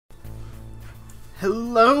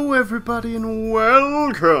Hello everybody and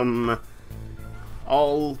welcome!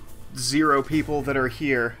 All 0 people that are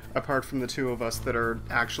here, apart from the 2 of us that are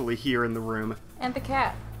actually here in the room. And the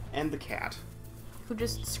cat. And the cat. Who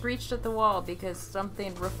just screeched at the wall because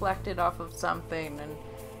something reflected off of something and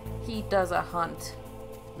he does a hunt.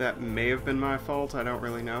 That may have been my fault, I don't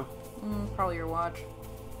really know. Probably your watch.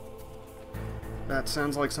 That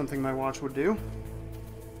sounds like something my watch would do.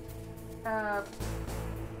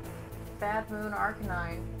 Bad Moon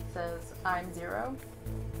Arcanine says, I'm 0.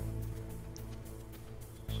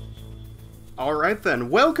 Alright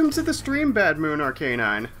then, welcome to the stream, Bad Moon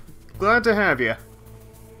Arcanine. Glad to have you.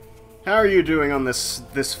 How are you doing on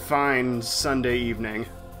this fine Sunday evening?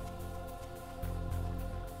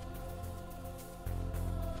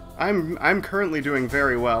 I'm currently doing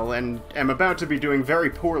very well, and am about to be doing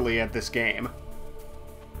very poorly at this game.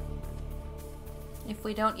 If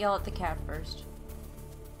we don't yell at the cat first.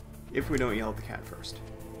 If we don't yell at the cat first.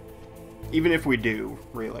 Even if we do,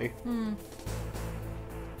 really.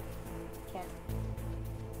 Okay.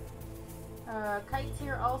 Kite's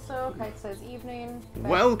here also. Kite says evening.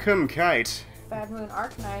 Welcome, Kite. Bad Moon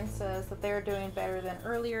Arcanine says that they're doing better than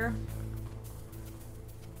earlier.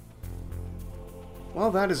 Well,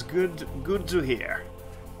 that is good to hear.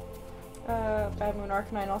 Bad Moon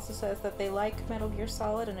Arcanine also says that they like Metal Gear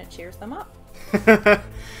Solid and it cheers them up.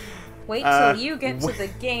 Wait till you get to the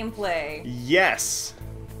gameplay. Yes.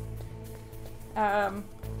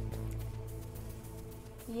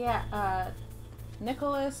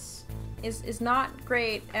 Nicholas is not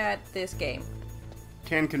great at this game.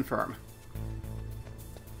 Can confirm.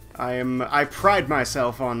 I pride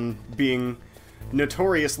myself on being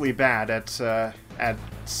notoriously bad at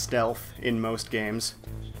stealth in most games.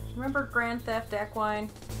 Remember Grand Theft Equine?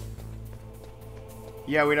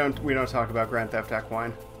 Yeah, we don't talk about Grand Theft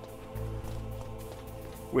Equine.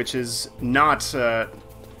 Which is not,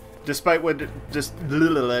 despite what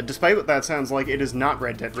that sounds like, it is not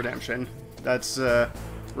Red Dead Redemption. That's,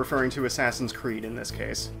 referring to Assassin's Creed in this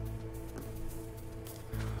case.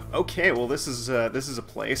 Okay, well this is a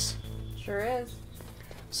place. Sure is.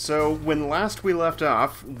 So, when last we left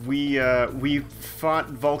off, we fought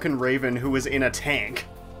Vulcan Raven, who was in a tank.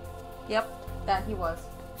 Yep, that he was.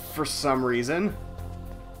 For some reason.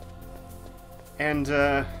 And,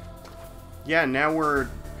 yeah, now we're...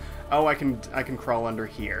 Oh, I can crawl under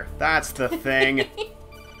here. That's the thing.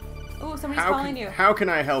 Ooh, somebody's calling you. How can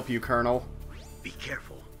I help you, Colonel? Be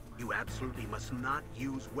careful. You absolutely must not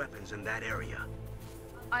use weapons in that area.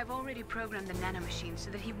 I've already programmed the nanomachine so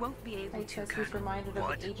that he won't be able to, Because he's reminded of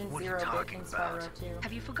What? Agent What are you Zero bit talking in Spyro about? 2.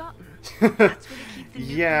 Have you forgotten? That's where they keep the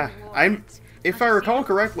Yeah, nuclear warheads. if I recall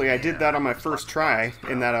correctly, I did that on my first try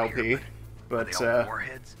in that LP. Are But, they all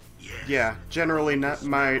warheads? Yes. yeah, generally not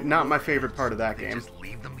my favorite part of that They game. just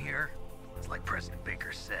leave them here? It's like President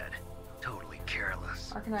Baker said. Totally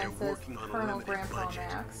careless. Arcanine They're says working on a Colonel limited Grandpa budget.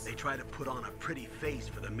 Max. They try to put on a pretty face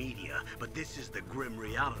for the media, but this is the grim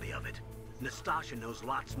reality of it. Nastasha knows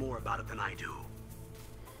lots more about it than I do.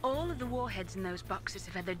 All of the warheads in those boxes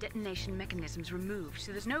have had their detonation mechanisms removed,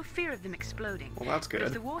 so there's no fear of them exploding. Well, that's But if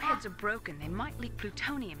good. the warheads are broken, they might leak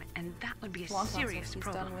plutonium, and that would be a Long time serious since he's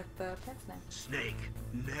problem. done with the pets now. Snake,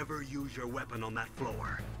 never use your weapon on that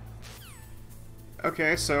floor.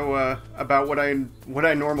 Okay, so, about what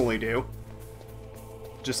I normally do.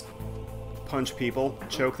 Just punch people,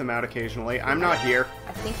 choke them out occasionally. I'm not here.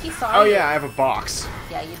 I think he saw Oh you. yeah, I have a box.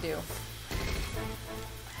 Yeah, you do.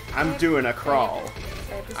 I'm doing a crawl.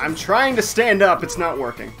 Okay, this I'm is- trying to stand up, it's not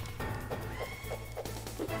working.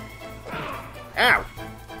 Ow!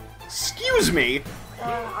 Excuse me!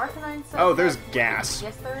 Arcanine says Oh, there's that- gas.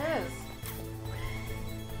 Yes, there is.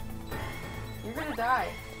 You're gonna die.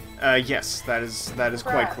 Yes, that is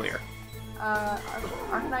quite Congrats. clear.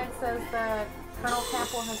 Arcanine says that Colonel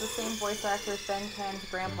Campbell has the same voice actor as Ben 10's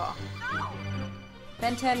grandpa.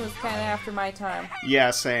 Ben 10 was kind of after my time. Yeah,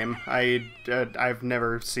 same. I've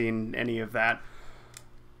never seen any of that.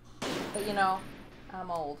 But you know, I'm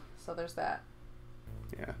old, so there's that.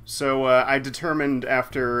 Yeah. So I determined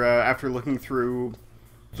after looking through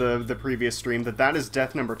the previous stream that is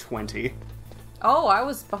death number 20. Oh, I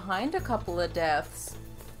was behind a couple of deaths.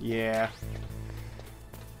 Yeah.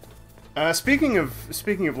 Speaking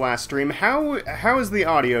of last stream, how is the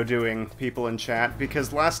audio doing, people in chat?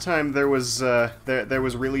 Because last time there was there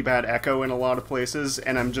was really bad echo in a lot of places,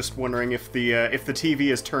 and I'm just wondering if the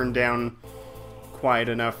TV is turned down quiet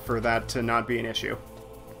enough for that to not be an issue.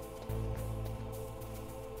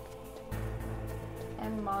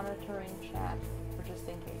 And monitoring chat for just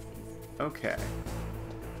in case. Okay.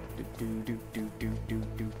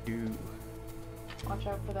 Do. Watch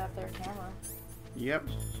out for that there camera. Yep.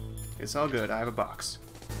 It's all good. I have a box.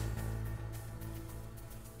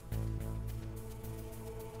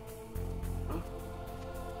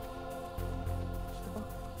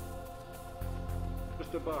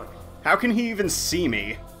 Just a box. How can he even see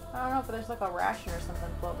me? I don't know, but there's like a ration or something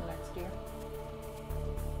floating next to you.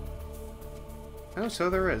 Oh, so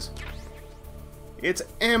there is. It's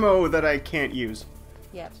ammo that I can't use.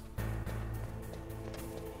 Yet.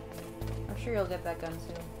 I'm sure you'll get that gun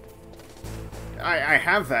soon. I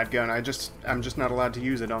have that gun. I'm just not allowed to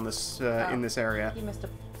use it on this in this area. You missed a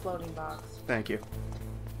floating box. Thank you.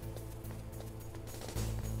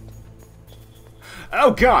 Oh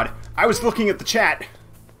God! I was looking at the chat.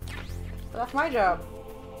 But that's my job.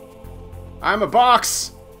 I'm a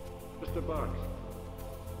box. Just a box.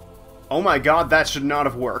 Oh my God! That should not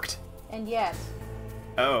have worked. And yet.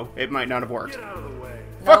 Oh, it might not have worked. Get out of the way.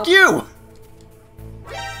 Fuck you!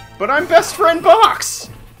 But I'm best friend box.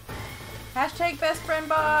 Hashtag best friend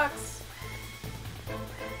box.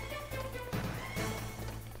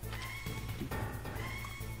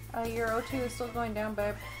 Your O2 is still going down,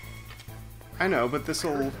 babe. I know, but this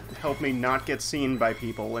will help me not get seen by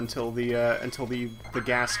people until the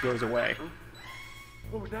gas goes away.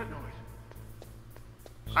 What was that noise?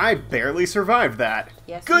 I barely survived that.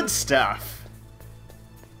 Yes, Good you- stuff.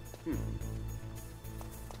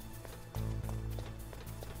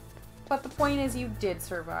 But the point is, you did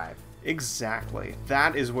survive. Exactly.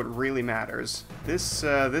 That is what really matters. This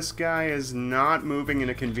guy is not moving in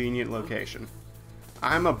a convenient location.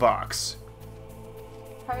 I'm a box.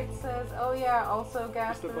 Kite says, "Oh yeah, also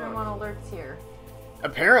gas the room on alerts here."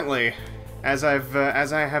 Apparently, as I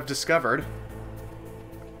have discovered.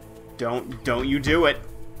 Don't you do it.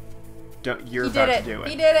 Don't you're He about did it. to do it.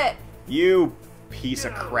 He did it. You piece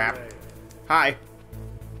of crap. Hi.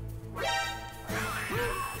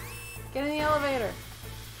 Get in the elevator.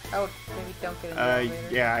 Oh, maybe don't get in the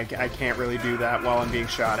elevator. Yeah, I can't really do that while I'm being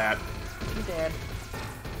shot at. You did.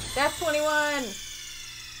 Death 21.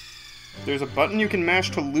 There's a button you can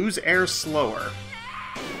mash to lose air slower.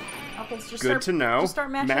 Okay, so just Good start, to know. Just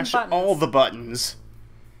start mashing Mash buttons. all the buttons.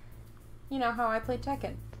 You know how I play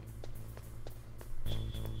Tekken.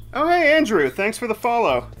 Oh, hey, Andrew. Thanks for the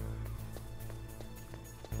follow.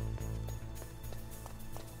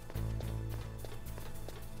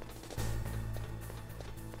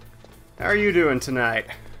 How are you doing tonight?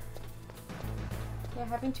 Yeah,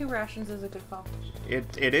 having 2 rations is a good call.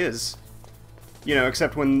 It is. You know,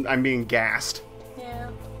 except when I'm being gassed. Yeah.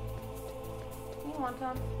 You want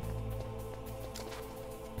some?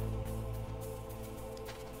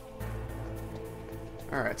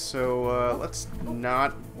 Alright, so, let's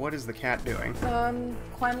not... What is the cat doing?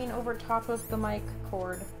 Climbing over top of the mic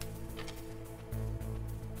cord.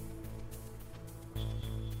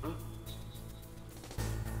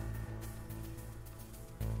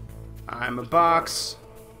 I'm a box.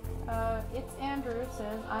 It's Andrew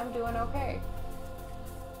says, "I'm doing okay."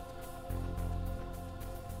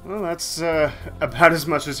 Well, that's, about as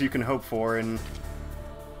much as you can hope for in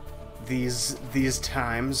these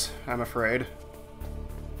times, I'm afraid.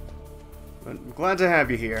 But I'm glad to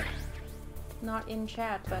have you here. Not in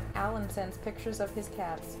chat, but Alan sends pictures of his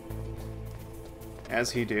cats.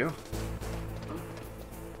 As he do.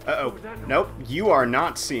 Uh-oh. Nope, you are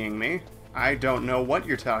not seeing me. I don't know what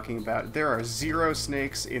you're talking about. There are 0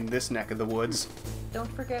 snakes in this neck of the woods. Don't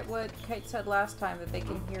forget what Kite said last time, that they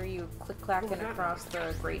can hear you click-clacking across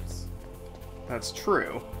the grates. That's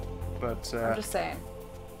true. But, I'm just saying.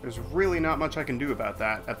 there's really not much I can do about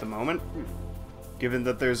that at the moment. Given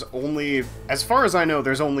that there's only... As far as I know,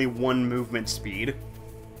 there's only 1 movement speed.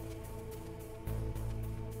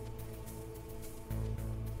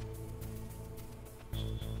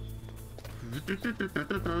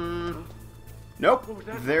 Nope.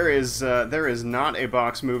 There is not a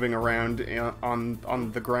box moving around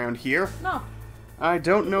on the ground here. No. I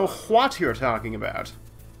don't know what you're talking about.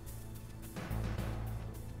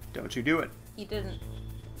 Don't you do it. He didn't.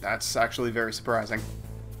 That's actually very surprising.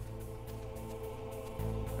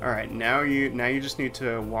 Alright, now you just need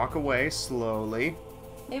to walk away slowly.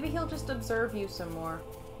 Maybe he'll just observe you some more.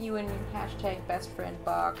 You and hashtag best friend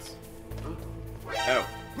box. Oh,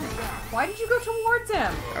 Why did you go towards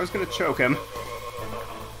him? I was gonna choke him.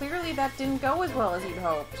 Clearly that didn't go as well as you'd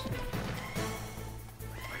hoped.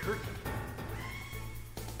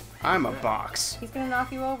 I'm a box. He's gonna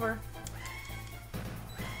knock you over.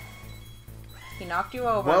 He knocked you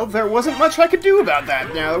over. Well, there wasn't much I could do about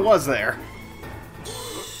that. Now, there was there.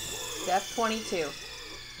 Death 22.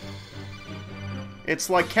 It's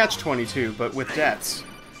like Catch-22, but with deaths.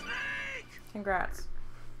 Congrats.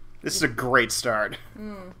 This is a great start.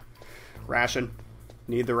 Ration.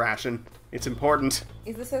 Need the ration. It's important.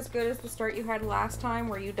 Is this as good as the start you had last time,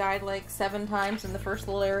 where you died like 7 times in the first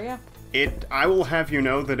little area? I will have you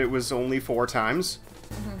know that it was only 4 times.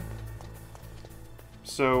 Mm-hmm.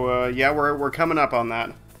 So, yeah, we're coming up on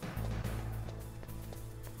that.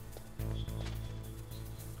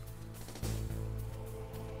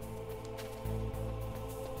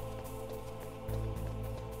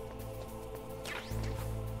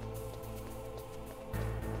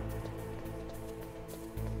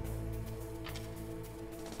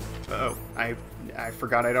 Uh-oh, I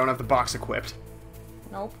forgot I don't have the box equipped.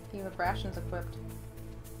 Nope, you have rations equipped.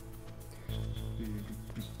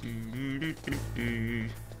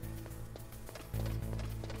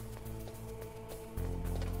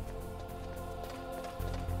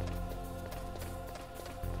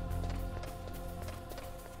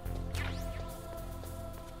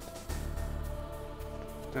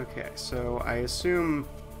 Okay, so I assume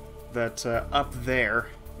that up there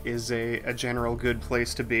is a general good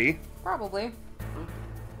place to be. Probably.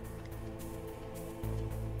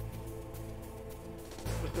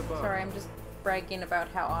 Mr. Bug. Sorry, I'm just bragging about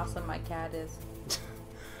how awesome my cat is.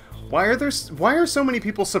 Why are so many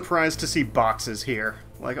people surprised to see boxes here?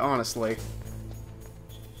 Like, honestly.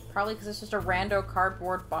 Probably because it's just a rando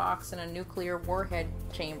cardboard box in a nuclear warhead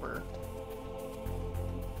chamber.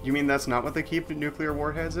 You mean that's not what they keep nuclear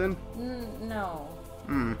warheads in? No.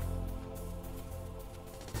 Hmm.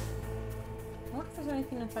 I wonder if there's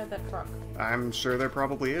anything inside that truck. I'm sure there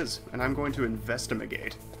probably is, and I'm going to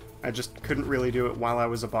investigate. I just couldn't really do it while I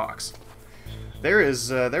was a box. There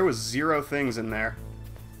was 0 things in there.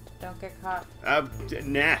 Don't get caught.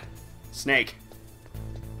 Nah. Snake.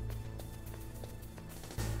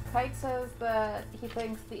 Pike says that he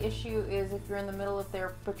thinks the issue is if you're in the middle of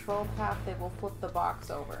their patrol path, they will flip the box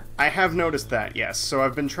over. I have noticed that, yes. So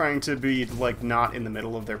I've been trying to be, like, not in the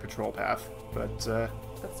middle of their patrol path. But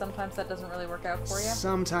sometimes that doesn't really work out for you.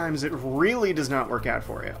 sometimes it really does not work out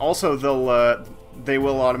for you. Also, they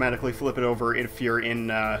will automatically flip it over if you're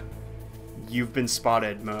in, you've been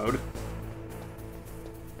spotted mode.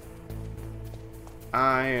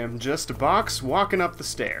 I am just a box walking up the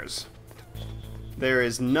stairs. There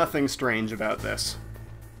is nothing strange about this.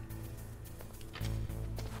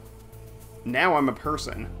 Now I'm a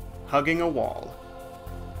person, hugging a wall.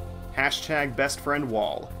 Hashtag best friend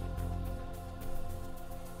wall.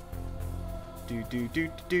 Do do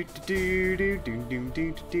do do do do do do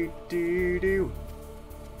do do do do.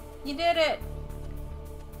 You did it!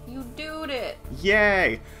 You dude it!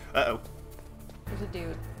 Yay! Uh-oh. There's a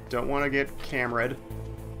dude. Don't want to get cameraed.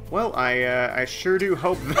 Well, I sure do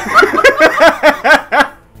hope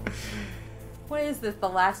that... What is this, The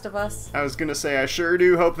Last of Us? I was gonna say, I sure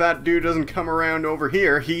do hope that dude doesn't come around over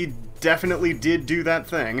here. He definitely did do that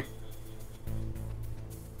thing.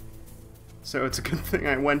 So it's a good thing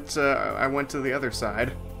I went to the other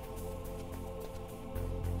side.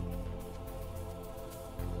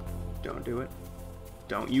 Don't do it.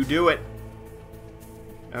 Don't you do it!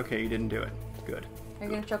 Okay, you didn't do it. Good. Are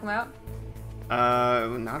you gonna choke him out?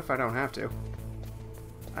 Not if I don't have to.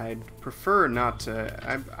 I'd prefer not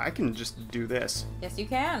to. I can just do this. Yes, you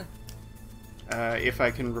can. If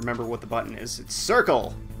I can remember what the button is. It's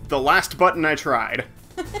circle! The last button I tried.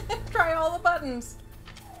 Try all the buttons.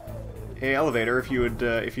 Hey, elevator, if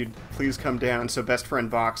you'd please come down so best friend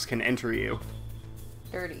Box can enter you.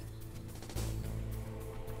 Dirty.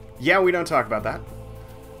 Yeah, we don't talk about that.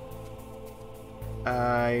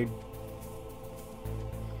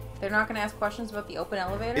 They're not gonna ask questions about the open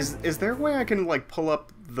elevator? Is there a way I can, like, pull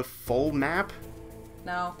up the full map?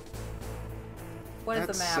 No. What is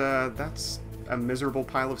the map? That's a miserable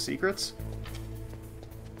pile of secrets.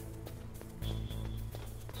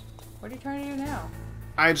 What are you trying to do now?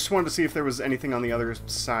 I just wanted to see if there was anything on the other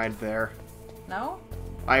side there. No?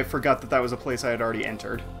 I forgot that was a place I had already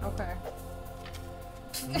entered. Okay.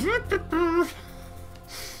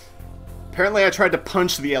 Apparently I tried to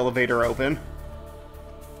punch the elevator open.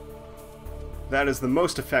 That is the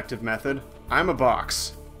most effective method. I'm a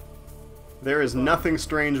box. There is nothing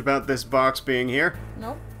strange about this box being here.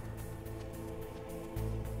 Nope.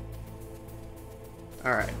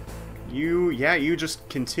 Alright. You just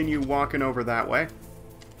continue walking over that way.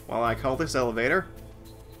 While I call this elevator.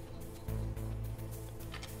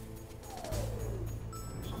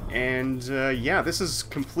 And, yeah, this is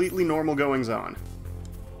completely normal goings-on.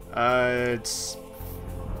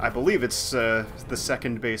 I believe it's, the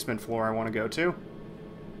second basement floor I want to go to.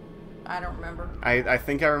 I don't remember. I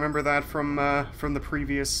think I remember that from the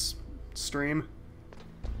previous stream.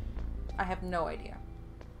 I have no idea.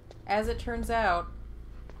 As it turns out,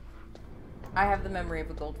 I have the memory of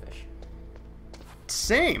a goldfish.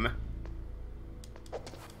 Same!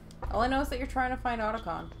 All I know is that you're trying to find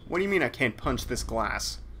Otacon. What do you mean I can't punch this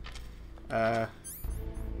glass?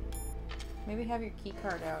 Maybe have your key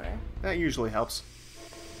card out, eh? That usually helps.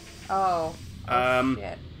 Oh.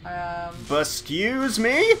 Shit. Excuse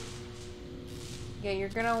me? Yeah, you're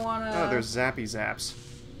gonna wanna... Oh, there's Zappy Zaps.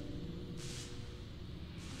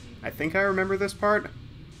 I think I remember this part.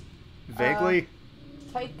 Vaguely.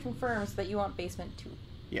 Kite confirms that you want basement 2.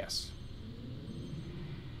 Yes.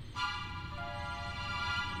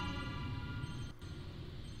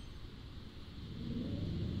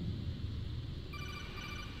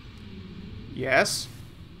 Yes?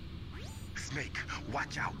 Snake,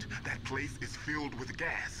 watch out. That place is filled with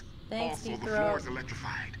gas. Thanks, also, Deep the Throat. floor is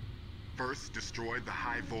electrified. First, destroy the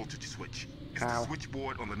high voltage switch. It's How? the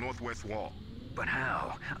switchboard on the northwest wall. But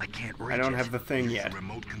how? I can't reach I don't it. have the thing Use yet. a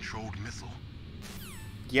remote-controlled missile.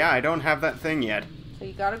 Yeah, I don't have that thing yet. So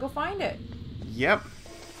you gotta go find it. Yep.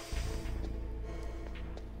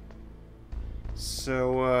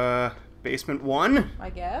 So, basement 1? I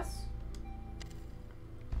guess.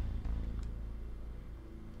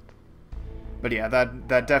 But yeah,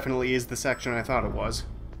 that definitely is the section I thought it was.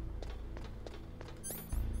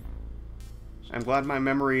 I'm glad my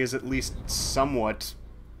memory is at least somewhat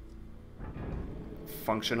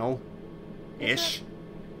functional-ish.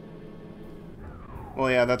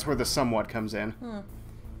 Well, yeah, that's where the somewhat comes in.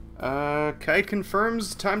 Kite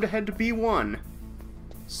confirms time to head to B1.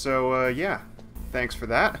 So, yeah. Thanks for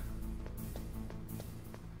that.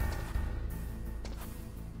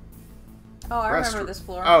 Oh, I remember this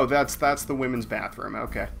floor. Oh, that's the women's bathroom.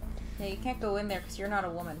 Okay. Yeah, you can't go in there because you're not a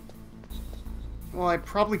woman. Well, I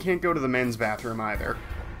probably can't go to the men's bathroom either.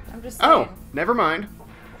 I'm just saying. Oh, never mind.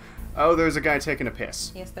 Oh, there's a guy taking a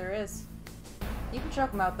piss. Yes, there is. You can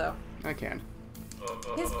choke him out, though. I can.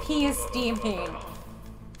 His pee is steaming.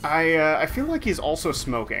 I feel like he's also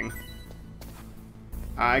smoking.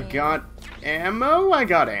 I got ammo? I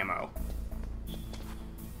got ammo.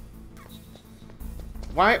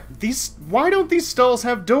 Why don't these stalls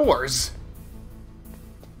have doors?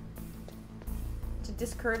 To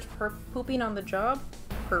discourage pooping on the job?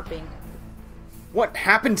 Perping. What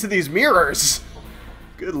happened to these mirrors?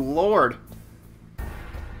 Good lord.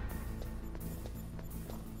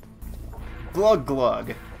 Glug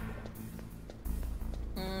glug.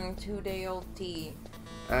 2-day-old tea.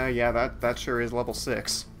 Yeah, that sure is level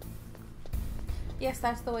 6. Yes,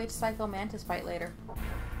 that's the way to Psycho Mantis fight later.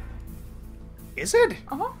 Is it?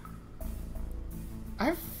 Uh-huh.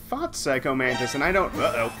 I've fought Psycho Mantis and I don't...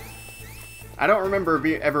 Uh-oh. I don't remember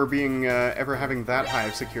ever having that high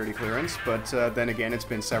of security clearance, but then again, it's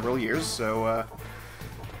been several years, so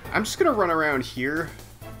I'm just gonna run around here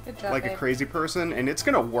Good job, like a babe. crazy person, and it's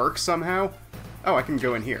gonna work somehow. Oh, I can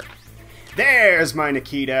go in here. There's my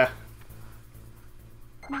Nikita.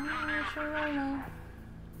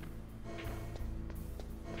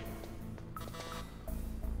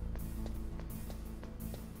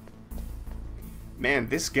 Man,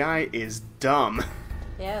 this guy is dumb.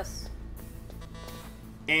 Yes.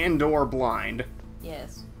 And/or blind.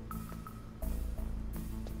 Yes.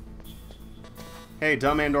 Hey,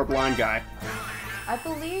 dumb and/or blind guy. I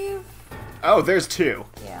believe... Oh, there's 2.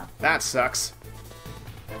 Yeah. That sucks.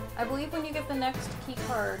 I believe when you get the next key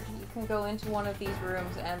card, you can go into one of these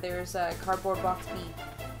rooms and there's a cardboard box B.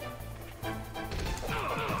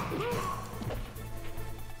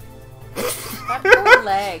 That poor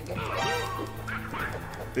leg.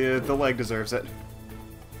 The leg deserves it.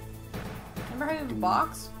 Remember how you have a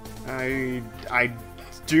box? I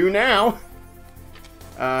do now.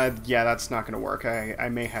 Yeah, that's not gonna work. I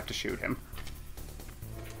may have to shoot him.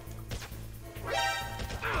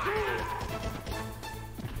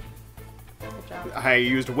 Good job. I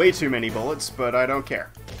used way too many bullets, but I don't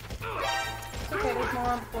care. It's okay, there's more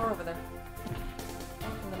on the floor over there.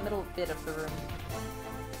 In the middle bit of the room.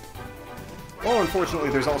 Well,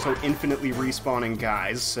 unfortunately, there's also infinitely respawning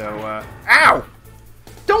guys, so, Ow!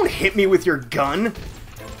 Don't hit me with your gun!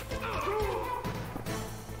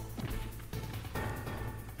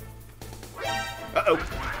 Uh-oh.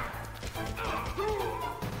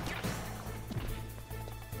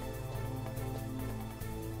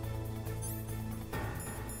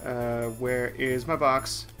 Where is my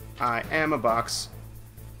box? I am a box.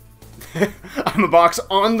 I'm a box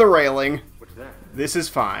on the railing. What's that? This is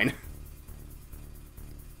fine.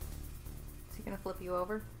 Is he gonna flip you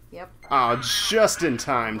over? Yep. Oh, just in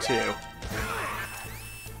time, too.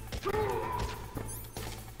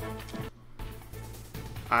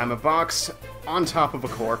 I'm a box on top of a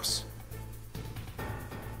corpse.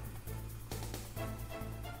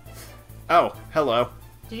 Oh, hello.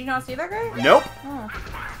 Did you not see that guy? Nope. Oh.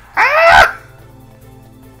 Ah!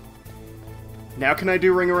 Now can I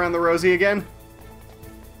do Ring Around the Rosie again?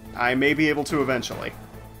 I may be able to eventually.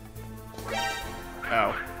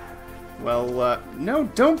 Oh. Well, no,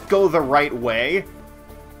 don't go the right way.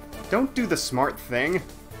 Don't do the smart thing.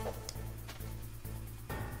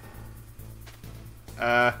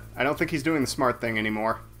 I don't think he's doing the smart thing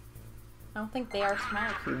anymore. I don't think they are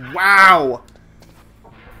smart. Wow!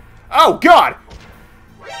 Oh, God!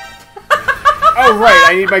 Oh, right,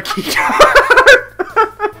 I need my key card.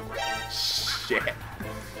 Shit.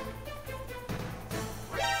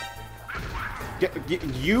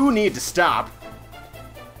 You need to stop.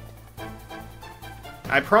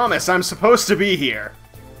 I promise I'm supposed to be here.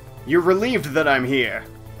 You're relieved that I'm here.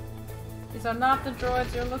 These are not the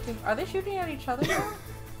droids you're looking for. Are they shooting at each other now?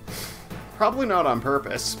 Probably not on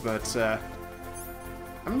purpose, but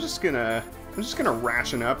I'm just gonna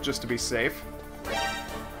ration up just to be safe.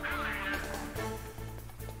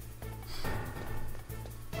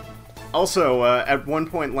 Also, at one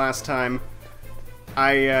point last time,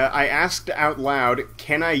 I asked out loud,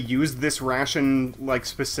 "Can I use this ration like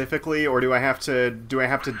specifically, or do I have to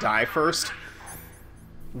die first?"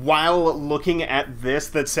 While looking at this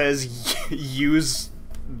that says use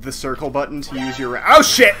the circle button to use your oh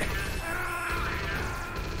shit!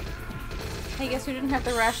 I guess we didn't have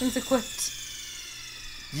the rations equipped.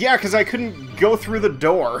 Yeah, because I couldn't go through the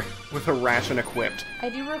door with a ration equipped. I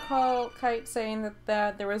do recall Kite saying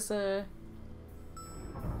that there was an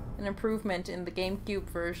improvement in the GameCube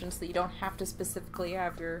version so that you don't have to specifically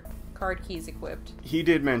have your card keys equipped. He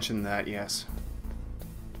did mention that, yes.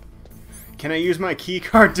 Can I use my key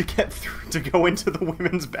card to get through to go into the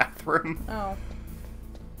women's bathroom? Oh.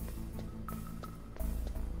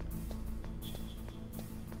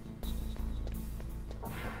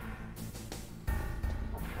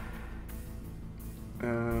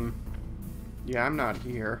 Yeah, I'm not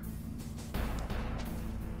here.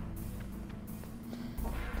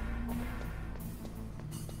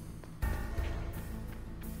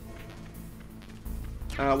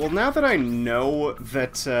 Well, now that I know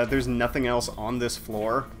that there's nothing else on this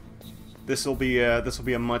floor, this will be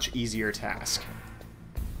a much easier task.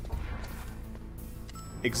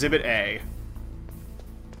 Exhibit A.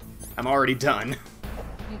 I'm already done.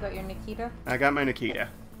 You got your Nikita? I got my Nikita.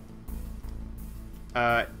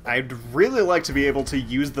 I'd really like to be able to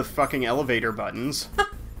use the fucking elevator buttons.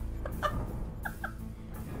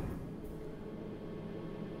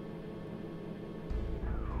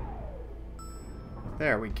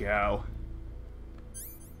 There we go.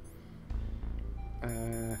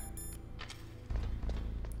 Yeah,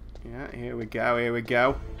 here we go, here we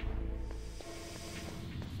go.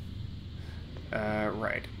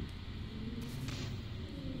 Right.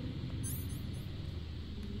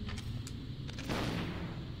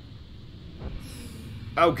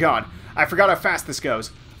 Oh god, I forgot how fast this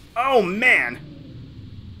goes. Oh man!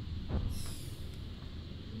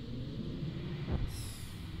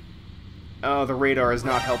 Oh, the radar is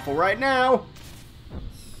not helpful right now.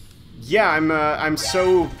 Yeah, I'm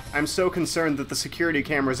so concerned that the security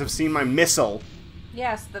cameras have seen my missile.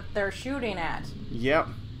 Yes, that they're shooting at. Yep.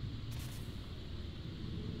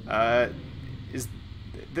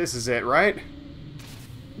 This is it, right?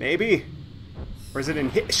 Maybe? Or is it in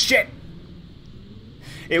here? Shit!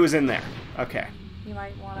 It was in there. Okay. You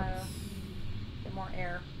might want to get more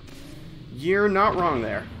air. You're not wrong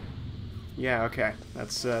there. Yeah, okay.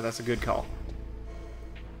 That's a good call.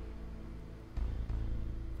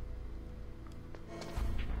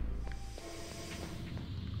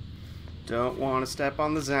 Don't want to step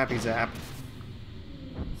on the zappy zap.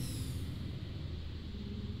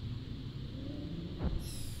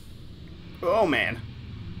 Oh, man.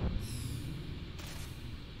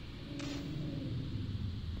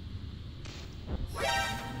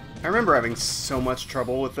 I remember having so much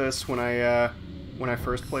trouble with this when I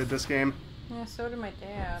first played this game. Yeah, so did my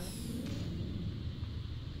dad.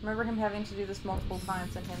 Remember him having to do this multiple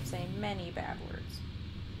times and him saying many bad words.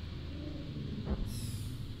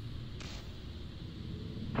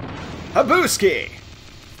 Habuski!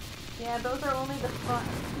 Yeah, those are only the fun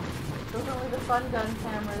gun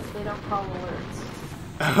cameras. They don't call alerts.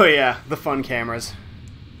 Oh yeah, the fun cameras.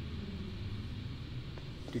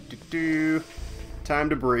 Time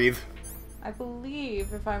to breathe. I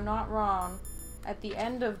believe, if I'm not wrong, at the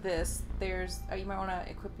end of this, there's... you might want to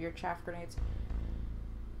equip your chaff grenades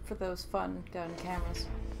for those fun gun cameras.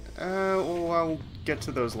 Well, I'll get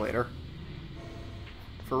to those later.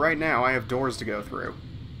 For right now, I have doors to go through.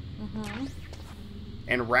 Mm-hmm.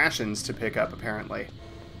 And rations to pick up, apparently.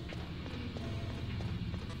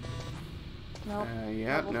 Nope.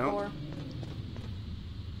 Yeah, Level no. 4.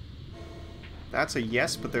 That's a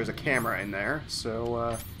yes, but there's a camera in there,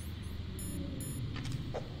 so,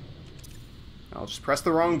 I'll just press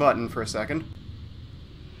the wrong button for a second.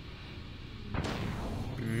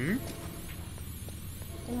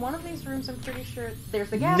 In one of these rooms, I'm pretty sure there's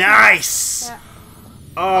the gas. Nice! Yeah.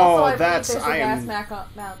 Oh, Also, I that's... believe there's a I gas am...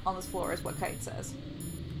 mount on this floor, is what Kite says.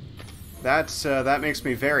 That makes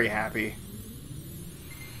me very happy.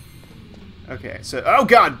 Okay, so... Oh,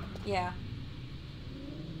 God! Yeah.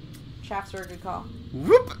 Shafts are a good call.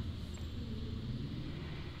 Whoop!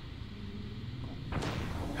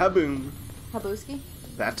 Haboom. Habuski?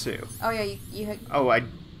 That too. Oh yeah, you Oh,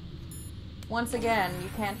 once again, you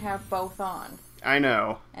can't have both on. I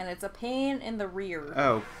know. And it's a pain in the rear.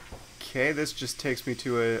 Okay, this just takes me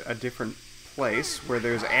to a different place where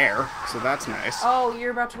there's air, so that's nice. Oh,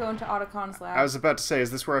 you're about to go into Otacon's lab. I was about to say,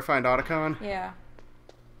 is this where I find Otacon? Yeah.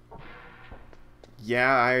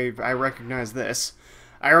 Yeah, I recognize this.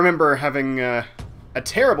 I remember having a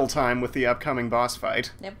terrible time with the upcoming boss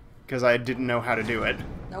fight. Yep. Because I didn't know how to do it.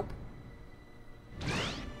 Nope.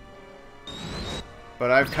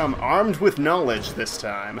 But I've come armed with knowledge this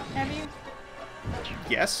time. Have you?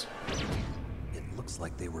 Yes? It looks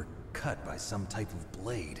like they were cut by some type of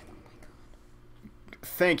blade.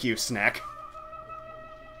 Thank you, Snack.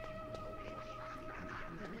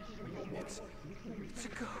 It's a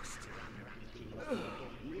ghost.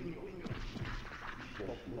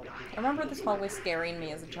 I remember this hallway scaring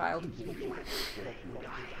me as a child.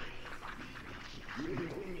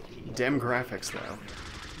 Dem graphics, though.